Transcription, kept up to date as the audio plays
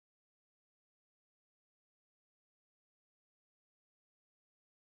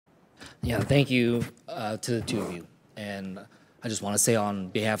Yeah, thank you to the two of you. And I just want to say on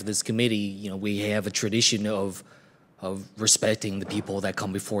behalf of this committee, we have a tradition of respecting the people that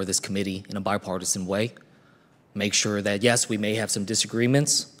come before this committee in a bipartisan way. Make sure that, yes, we may have some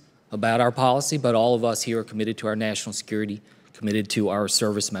disagreements about our policy, but all of us here are committed to our national security, committed to our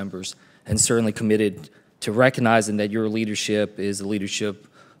service members, and certainly committed to recognizing that your leadership is a leadership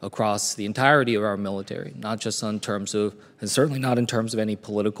across the entirety of our military, not just in terms of, and certainly not in terms of any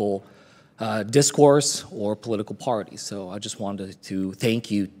political discourse or political party. So I just wanted to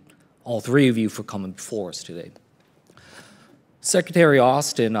thank you, all three of you, for coming before us today. Secretary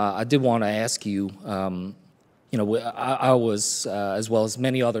Austin, I did want to ask you, I was, as well as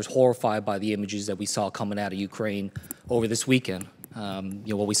many others, horrified by the images that we saw coming out of Ukraine over this weekend,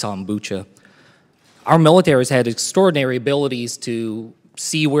 what we saw in Bucha. Our military has had extraordinary abilities to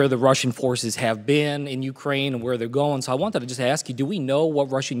see where the Russian forces have been in Ukraine and where they're going. So I wanted to just ask you, do we know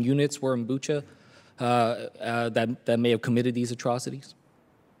what Russian units were in Bucha that may have committed these atrocities?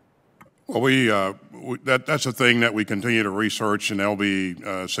 Well, that's a thing that we continue to research, and there'll be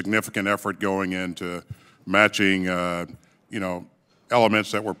significant effort going into matching,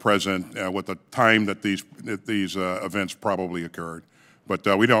 elements that were present with the time that these events probably occurred. But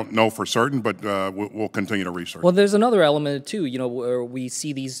we don't know for certain, but we'll continue to research. Well, there's another element, too, where we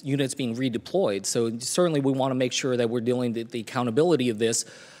see these units being redeployed. So certainly we want to make sure that we're dealing with the accountability of this.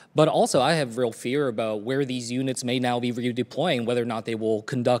 But also I have real fear about where these units may now be redeploying, whether or not they will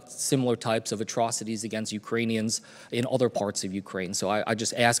conduct similar types of atrocities against Ukrainians in other parts of Ukraine. So I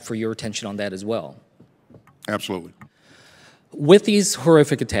just ask for your attention on that as well. Absolutely. With these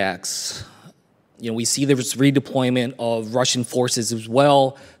horrific attacks, we see there's redeployment of Russian forces as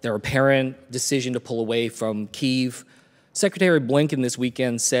well, their apparent decision to pull away from Kyiv. Secretary Blinken this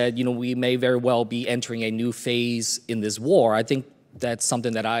weekend said, we may very well be entering a new phase in this war. I think that's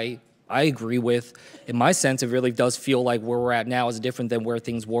something that I agree with. In my sense, it really does feel like where we're at now is different than where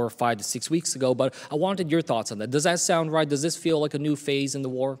things were 5 to 6 weeks ago. But I wanted your thoughts on that. Does that sound right? Does this feel like a new phase in the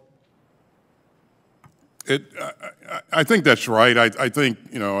war? I think that's right. I think,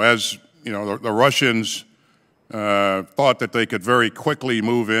 as the Russians thought that they could very quickly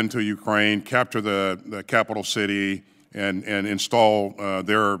move into Ukraine, capture the capital city, and install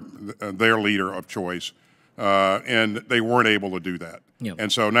their leader of choice, and they weren't able to do that. Yep.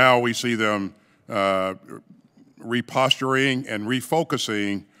 And so now we see them reposturing and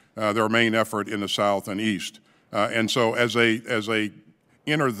refocusing their main effort in the south and east. And so as they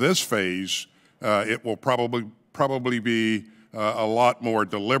enter this phase, it will probably be a lot more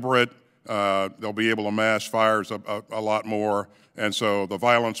deliberate. They'll be able to mass fires a lot more, and so the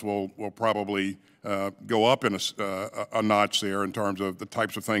violence will probably go up in a notch there in terms of the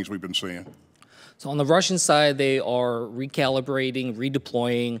types of things we've been seeing. So on the Russian side, they are recalibrating,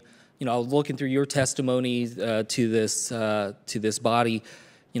 redeploying. Looking through your testimony to this body,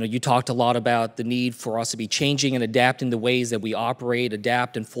 you talked a lot about the need for us to be changing and adapting the ways that we operate,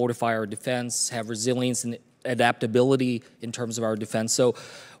 adapt and fortify our defense, have resilience and adaptability in terms of our defense. So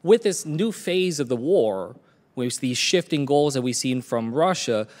with this new phase of the war, with these shifting goals that we've seen from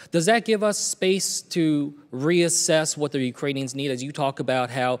Russia, does that give us space to reassess what the Ukrainians need? As you talk about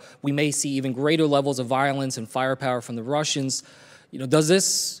how we may see even greater levels of violence and firepower from the Russians, does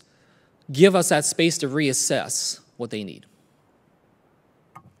this give us that space to reassess what they need?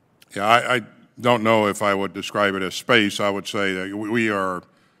 Yeah, I don't know if I would describe it as space. I would say that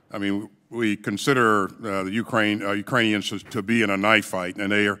we consider the Ukrainians to be in a knife fight,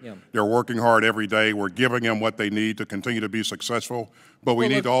 and they're working hard every day. We're giving them what they need to continue to be successful, but we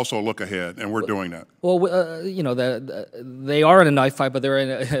need to also look ahead, and we're doing that. Well, they are in a knife fight, but they're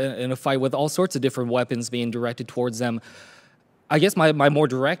in a fight with all sorts of different weapons being directed towards them. I guess my more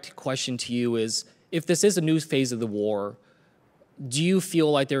direct question to you is, if this is a new phase of the war, do you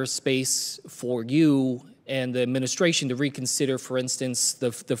feel like there is space for you and the administration to reconsider, for instance,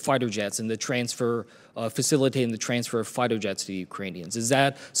 the fighter jets and the transfer, facilitating the transfer of fighter jets to the Ukrainians? Is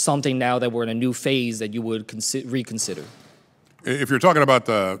that something now that we're in a new phase that you would reconsider? If you're talking about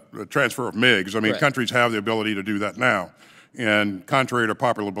the transfer of MiGs, countries have the ability to do that now. And contrary to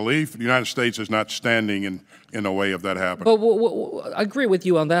popular belief, the United States is not standing in the way of that happening. But I agree with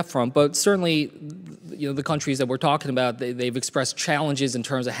you on that front, but certainly the countries that we're talking about, they've expressed challenges in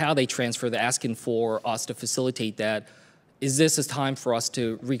terms of how they transfer. They're asking for us to facilitate that. Is this a time for us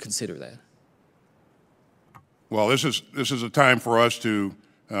to reconsider that? Well, this is a time for us to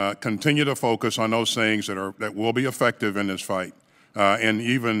continue to focus on those things that will be effective in this fight, and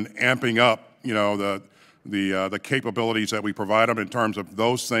even amping up, the capabilities that we provide them in terms of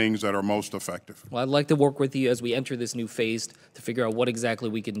those things that are most effective. Well, I'd like to work with you as we enter this new phase to figure out what exactly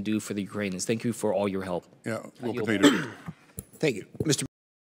we can do for the Ukrainians. Thank you for all your help. Yeah, we'll continue to do. Thank you. Mr.